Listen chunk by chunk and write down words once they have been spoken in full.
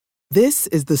This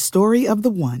is the story of the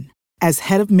one. As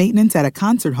head of maintenance at a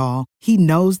concert hall, he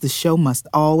knows the show must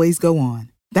always go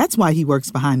on. That's why he works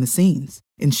behind the scenes,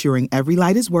 ensuring every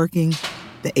light is working,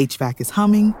 the HVAC is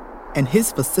humming, and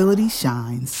his facility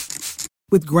shines.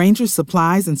 With Grainger's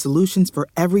supplies and solutions for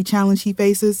every challenge he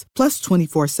faces, plus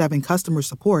 24/7 customer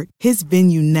support, his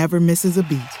venue never misses a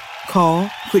beat. Call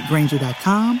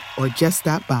quickgrainger.com or just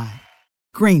stop by.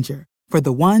 Grainger, for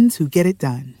the ones who get it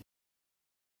done.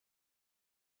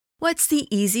 What's the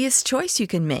easiest choice you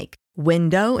can make?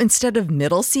 Window instead of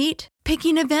middle seat?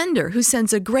 Picking a vendor who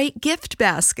sends a great gift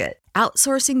basket?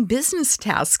 Outsourcing business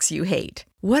tasks you hate?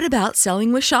 What about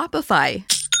selling with Shopify?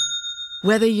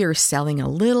 Whether you're selling a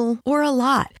little or a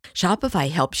lot,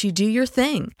 Shopify helps you do your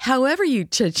thing, however you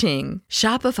cha-ching.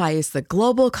 Shopify is the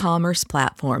global commerce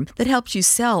platform that helps you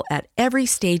sell at every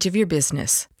stage of your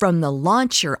business. From the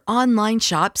launch your online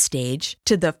shop stage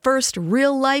to the first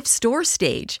real-life store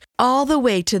stage, all the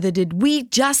way to the did we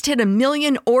just hit 1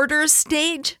 million orders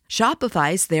stage.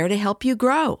 Shopify's there to help you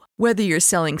grow. Whether you're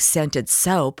selling scented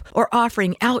soap or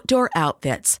offering outdoor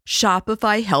outfits,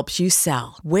 Shopify helps you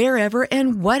sell. Wherever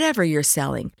and whatever you're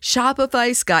selling,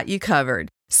 Shopify's got you covered.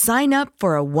 Sign up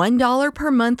for a $1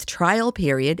 per month trial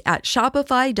period at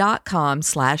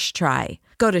shopify.com/try.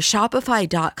 Go to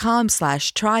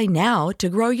shopify.com/try now to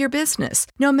grow your business,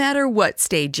 no matter what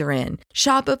stage you're in.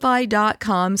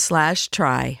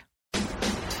 Shopify.com/try.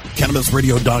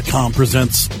 CannabisRadio.com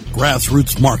presents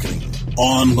Grassroots Marketing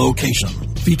on Location,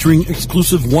 featuring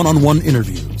exclusive one-on-one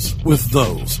interviews with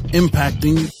those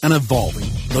impacting and evolving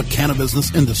the cannabis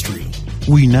industry.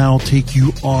 We now take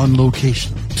you on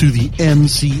location to the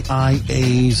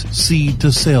NCIA's Seed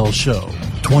to Sale Show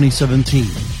 2017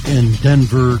 in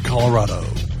Denver, Colorado.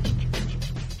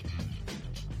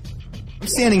 I'm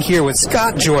standing here with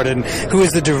Scott Jordan, who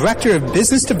is the Director of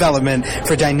Business Development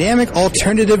for Dynamic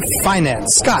Alternative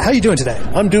Finance. Scott, how are you doing today?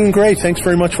 I'm doing great. Thanks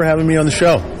very much for having me on the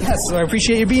show. Yes, I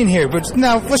appreciate you being here. But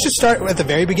now, let's just start at the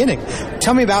very beginning.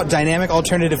 Tell me about Dynamic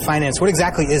Alternative Finance. What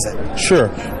exactly is it? Sure.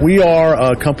 We are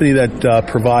a company that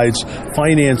provides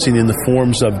financing in the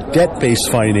forms of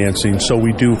debt-based financing. So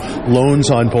we do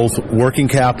loans on both working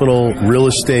capital, real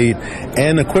estate,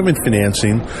 and equipment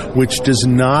financing, which does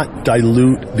not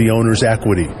dilute the owner's equity.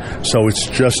 So it's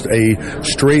just a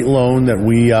straight loan that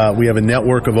we have a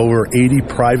network of over 80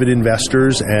 private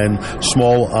investors and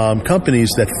small companies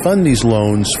that fund these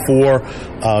loans for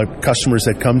customers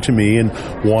that come to me and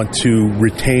want to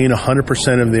retain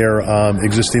 100% of their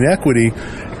existing equity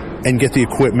and get the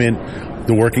equipment,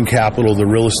 the working capital, the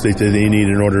real estate that they need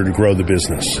in order to grow the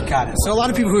business. Got it. So a lot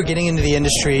of people who are getting into the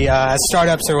industry, as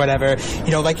startups or whatever,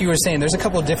 like you were saying, there's a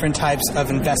couple of different types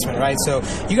of investment, right? So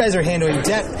you guys are handling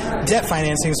debt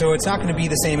financing, so it's not going to be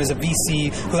the same as a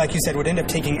VC who, like you said, would end up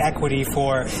taking equity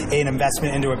for an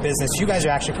investment into a business. You guys are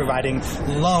actually providing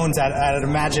loans at I'd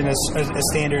imagine, a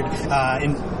standard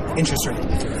interest rate.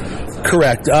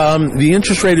 Correct. The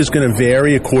interest rate is going to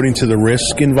vary according to the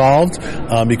risk involved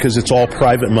because it's all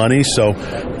private money. So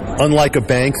unlike a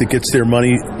bank that gets their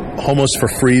money almost for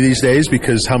free these days,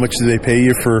 because how much do they pay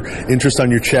you for interest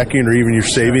on your checking or even your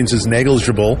savings is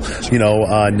negligible,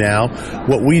 now.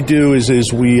 What we do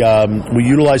is we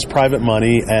utilize private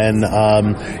money and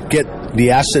get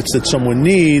the assets that someone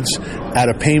needs at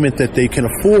a payment that they can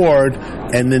afford,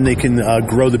 and then they can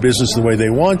grow the business the way they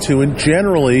want to. And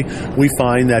generally, we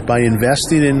find that by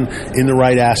investing in the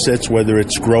right assets, whether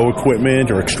it's grow equipment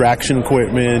or extraction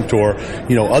equipment or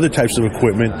other types of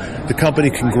equipment, the company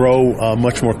can grow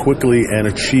much more quickly and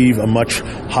achieve a much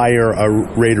higher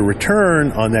rate of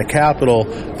return on that capital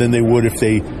than they would if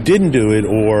they didn't do it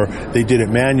or they did it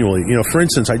manually. For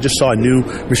instance, I just saw a new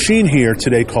machine here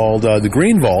today called the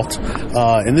Green Vault,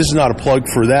 and this is not a plug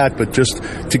for that, but just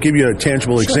to give you a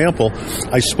tangible example,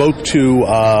 I spoke to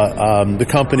the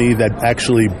company that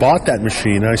actually bought that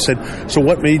machine, and I said, so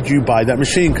what made you buy that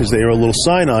machine? Because they were a little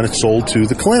sign on it sold to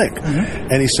the clinic. Mm-hmm.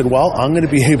 And he said, well, I'm going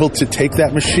to be able to take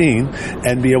that machine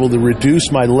and be able to reduce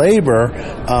my labor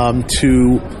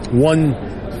to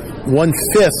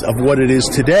one-fifth of what it is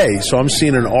today. So I'm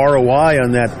seeing an ROI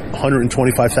on that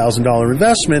 $125,000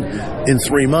 investment in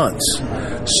 3 months.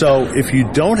 So if you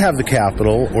don't have the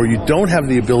capital or you don't have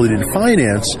the ability to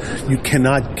finance, you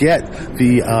cannot get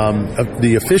the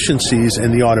efficiencies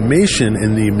and the automation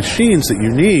in the machines that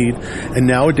you need. And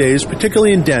nowadays,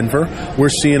 particularly in Denver, we're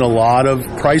seeing a lot of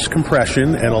price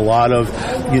compression and a lot of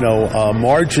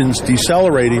margins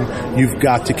decelerating. You've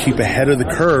got to keep ahead of the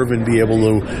curve and be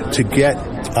able to get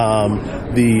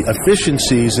the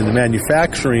efficiencies in the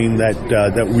manufacturing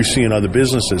that we see in other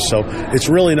businesses. So it's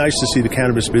really nice to see the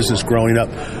cannabis business growing up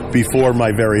before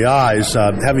my very eyes.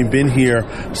 Having been here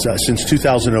since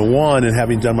 2001 and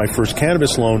having done my first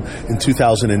cannabis loan in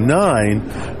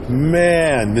 2009,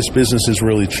 man, this business has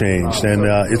really changed, and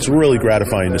it's really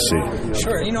gratifying to see.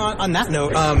 Sure. On that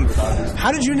note,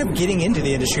 how did you end up getting into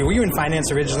the industry? Were you in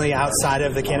finance originally outside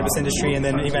of the cannabis industry, and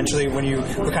then eventually when you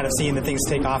were kind of seeing the things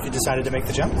take off, you decided to make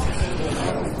the jump?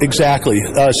 Exactly.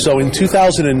 So in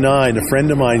 2009, a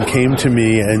friend of mine came to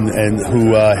me and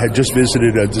who had just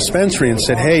visited a dispensary and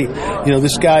said, "Hey,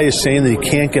 this guy is saying that he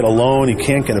can't get a loan, he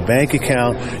can't get a bank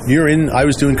account. I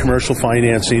was doing commercial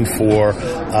financing for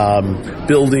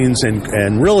buildings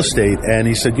and real estate, and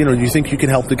he said, do you think you can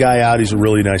help the guy out? He's a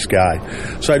really nice guy."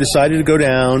 So I decided to go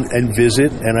down and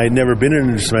visit, and I'd never been in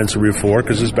a dispensary before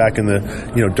because this was back in the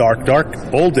dark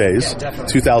old days,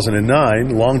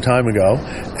 2009, long time ago,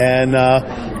 and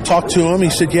talked to him. He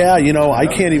said, "Yeah, I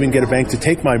can't even get a bank to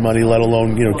take my money, let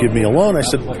alone, give me a loan." I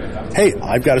said, "Hey,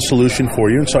 I've got a solution for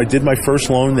you." And so I did my first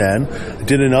loan then,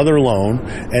 did another loan,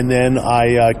 and then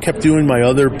I kept doing my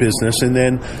other business. And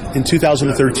then in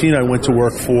 2013, I went to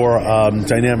work for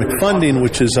Dynamic Funding,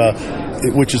 which is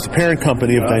the parent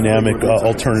company of Dynamic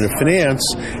Alternative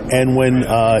Finance. And when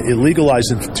it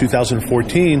legalized in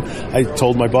 2014, I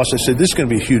told my boss, I said, "This is going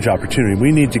to be a huge opportunity.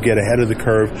 We need to get ahead of the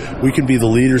curve. We can be the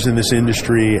leaders in this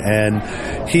industry." And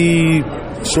he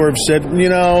sort of said,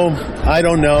 "I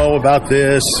don't know about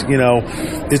this,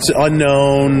 it's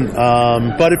unknown,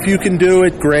 but if you can do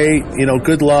it, great,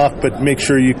 good luck, but make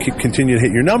sure you continue to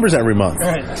hit your numbers every month."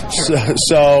 Right. Sure.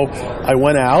 So I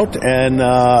went out and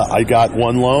I got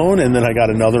one loan, and then I got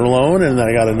another loan, and then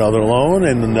I got another loan,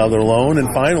 and another loan,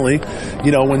 and finally,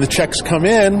 when the checks come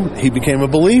in, he became a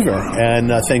believer.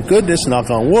 And thank goodness, knock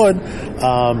on wood,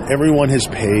 everyone has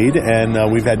paid,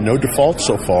 and we've had no defaults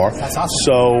so far. That's awesome.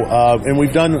 So, and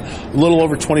we've done a little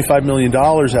over $25 million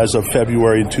as of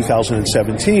February in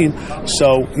 2017.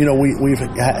 So, we've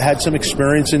had some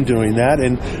experience in doing that,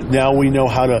 and now we know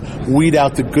how to weed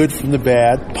out the good from the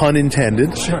bad, pun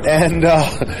intended. Sure. And,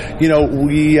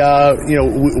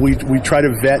 we try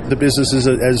to vet the businesses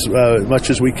as much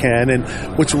as we can. And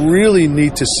what's really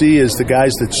neat to see is the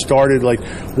guys that started, like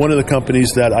one of the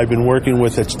companies that I've been working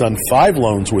with that's done 5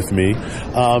 loans with me,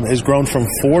 has grown from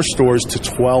 4 stores to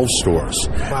 12 stores.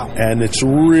 Wow. And it's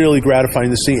really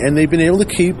gratifying to see, and they've been able to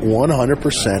keep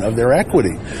 100% of their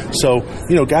equity. So,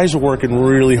 guys are working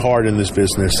really hard in this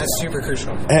business. That's super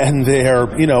crucial. And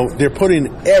they're putting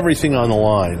everything on the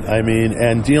line. I mean,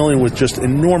 and dealing with just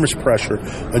enormous pressure,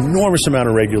 enormous amount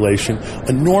of regulation,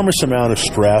 enormous amount of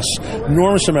stress,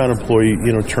 enormous amount of employee,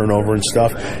 turnover and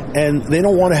stuff. And they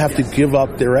don't want to have to give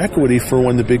up their equity for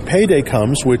when the big payday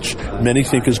comes, which many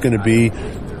think is going to be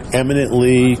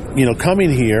eminently,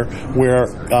 coming here, where,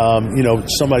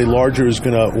 somebody larger is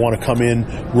going to want to come in,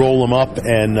 roll them up,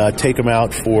 and take them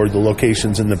out for the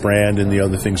locations and the brand and the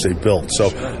other things they built. So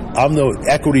I'm the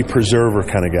equity preserver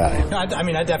kind of guy. No,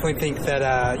 I definitely think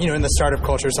that, in the startup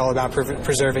culture, it's all about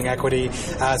preserving equity.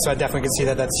 So I definitely can see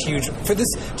that that's huge. For this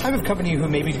type of company who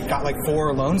maybe got like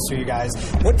 4 loans through you guys,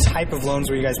 what type of loans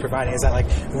were you guys providing? Is that like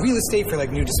real estate for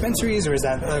like new dispensaries, or is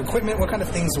that equipment? What kind of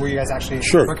things were you guys actually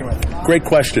working with? Great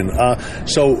question.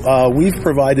 So we've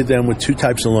provided them with 2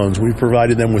 types of loans. We've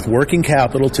provided them with working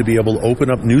capital to be able to open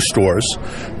up new stores,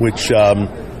 which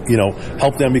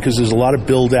help them because there's a lot of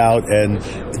build out, and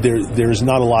there's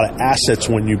not a lot of assets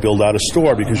when you build out a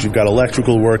store, because you've got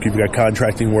electrical work, you've got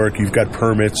contracting work, you've got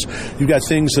permits, you've got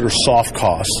things that are soft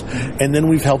costs. And then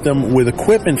we've helped them with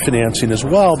equipment financing as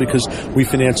well, because we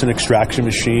finance an extraction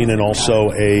machine and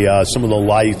also some of the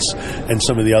lights and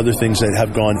some of the other things that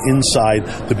have gone inside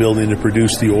the building to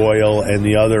produce the oil and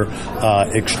the other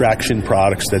extraction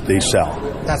products that they sell.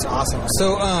 That's awesome.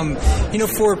 So,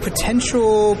 for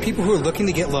potential people who are looking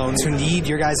to get loans, who need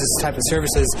your guys' type of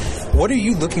services, what are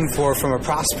you looking for from a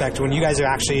prospect when you guys are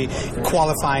actually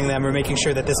qualifying them or making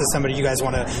sure that this is somebody you guys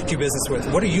want to do business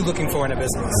with? What are you looking for in a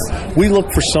business? We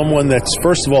look for someone that's,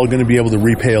 first of all, going to be able to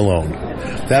repay a loan.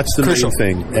 That's the main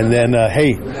thing. And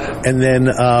then,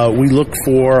 we look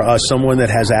for someone that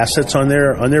has assets on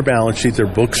their balance sheet. Their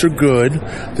books are good.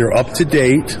 They're up to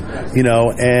date,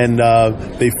 and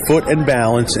they foot and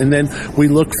balance. And then we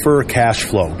look for cash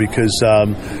flow, because,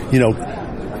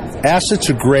 assets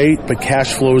are great, but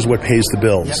cash flow is what pays the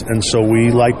bills. Yep. And so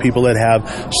we like people that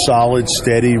have solid,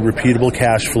 steady, repeatable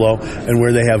cash flow, and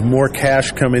where they have more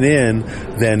cash coming in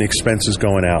than expenses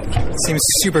going out. Seems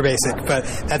super basic, but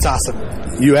that's awesome.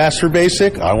 You asked for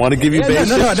basic? I want to give you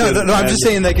basic. No. I'm just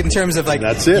saying, like, in terms of, like,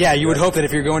 that's it. Yeah, you would hope that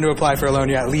if you're going to apply for a loan,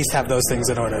 you at least have those things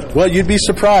in order. Well, you'd be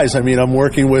surprised. I mean, I'm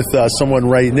working with someone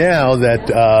right now that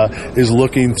is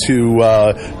looking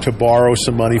to borrow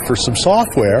some money for some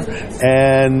software,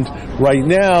 and right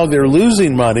now they're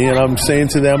losing money, and I'm saying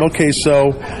to them, okay,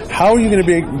 so how are you going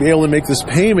to be able to make this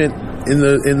payment in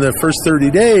the first 30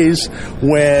 days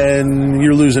when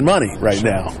you're losing money right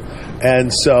now?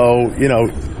 And so,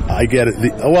 I get it.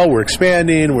 We're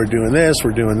expanding, we're doing this,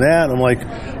 we're doing that. I'm like,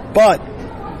 but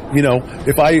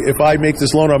if I make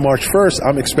this loan on March 1st,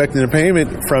 I'm expecting a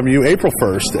payment from you April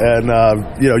 1st, and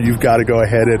you've got to go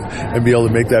ahead and be able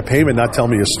to make that payment, not tell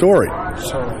me a story.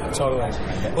 Totally.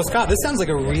 Well, Scott, this sounds like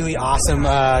a really awesome,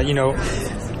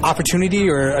 opportunity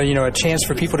or a chance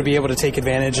for people to be able to take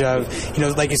advantage of,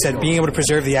 like you said, being able to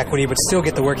preserve the equity but still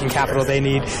get the working capital they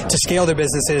need to scale their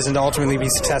businesses and to ultimately be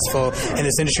successful in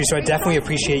this industry. So I definitely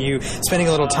appreciate you spending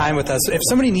a little time with us. If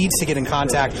somebody needs to get in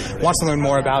contact, wants to learn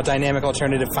more about Dynamic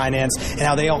Alternative Finance and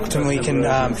how they ultimately can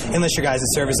enlist your guys'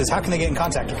 services, how can they get in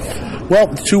contact with you? Well,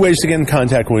 2 ways to get in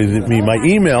contact with me. My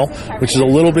email, which is a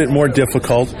little bit more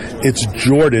difficult, it's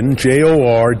Jordan,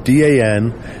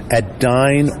 Jordan, at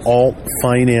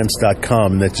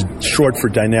DynAltFinance.com. And that's short for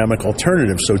Dynamic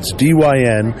Alternative. So it's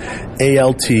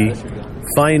DynAlt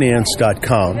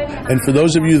finance.com. And for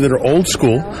those of you that are old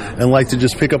school and like to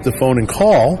just pick up the phone and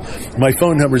call, my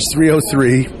phone number is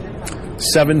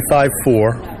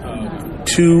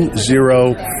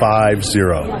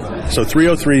 303-754-2050. So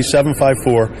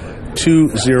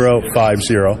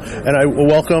 303-754-2050. And I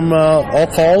welcome all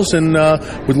calls and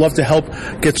would love to help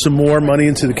get some more money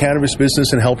into the cannabis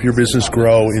business and help your business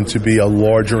grow into be a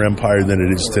larger empire than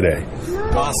it is today.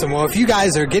 Awesome. Well, if you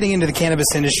guys are getting into the cannabis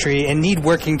industry and need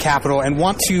working capital and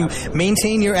want to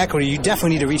maintain your equity, you definitely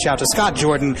need to reach out to Scott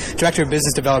Jordan, Director of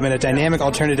Business Development at Dynamic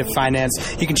Alternative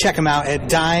Finance. You can check him out at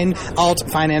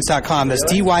DynAltFinance.com. That's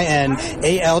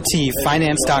DynAlt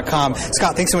Finance.com.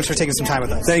 Scott, thanks so much for taking some time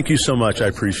with us. Thank you so much. I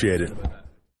appreciate it.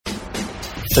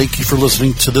 Thank you for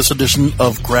listening to this edition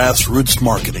of Grassroots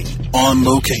Marketing on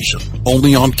location,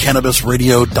 only on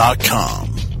CannabisRadio.com.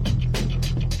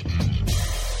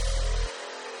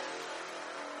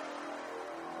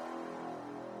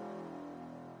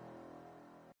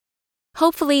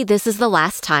 Hopefully, this is the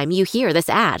last time you hear this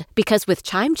ad, because with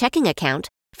Chime Checking Account,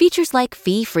 features like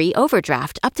fee-free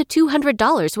overdraft up to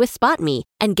 $200 with SpotMe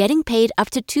and getting paid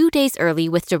up to 2 days early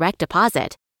with direct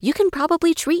deposit, you can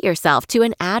probably treat yourself to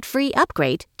an ad-free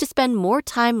upgrade to spend more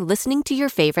time listening to your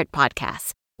favorite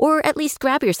podcasts, or at least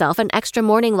grab yourself an extra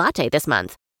morning latte this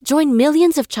month. Join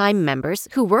millions of Chime members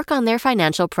who work on their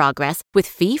financial progress with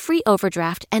fee-free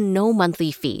overdraft and no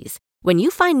monthly fees. When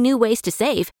you find new ways to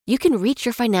save, you can reach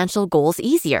your financial goals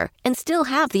easier and still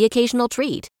have the occasional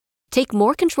treat. Take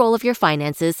more control of your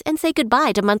finances and say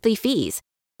goodbye to monthly fees.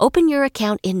 Open your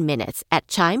account in minutes at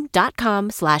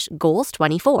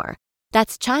chime.com/goals24.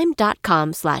 That's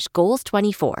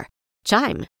chime.com/goals24.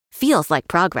 Chime feels like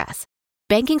progress.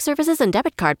 Banking services and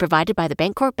debit card provided by the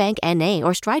Bancorp Bank N.A.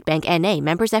 or Stride Bank N.A.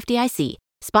 members FDIC.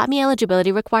 SpotMe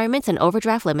eligibility requirements and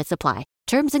overdraft limits apply.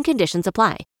 Terms and conditions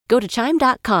apply. Go to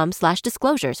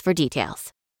chime.com/disclosures for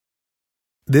details.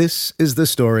 This is the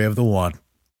story of the one.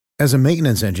 As a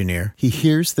maintenance engineer, he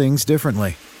hears things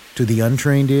differently. To the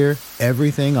untrained ear,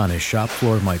 everything on his shop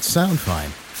floor might sound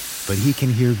fine, but he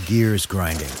can hear gears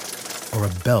grinding or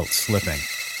a belt slipping.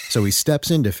 So he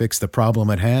steps in to fix the problem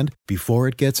at hand before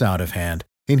it gets out of hand.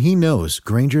 And he knows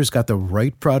Grainger's got the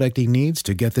right product he needs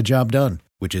to get the job done,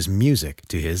 which is music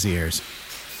to his ears.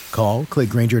 Call, click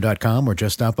Grainger.com, or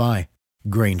just stop by.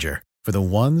 Grainger, for the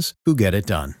ones who get it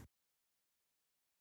done.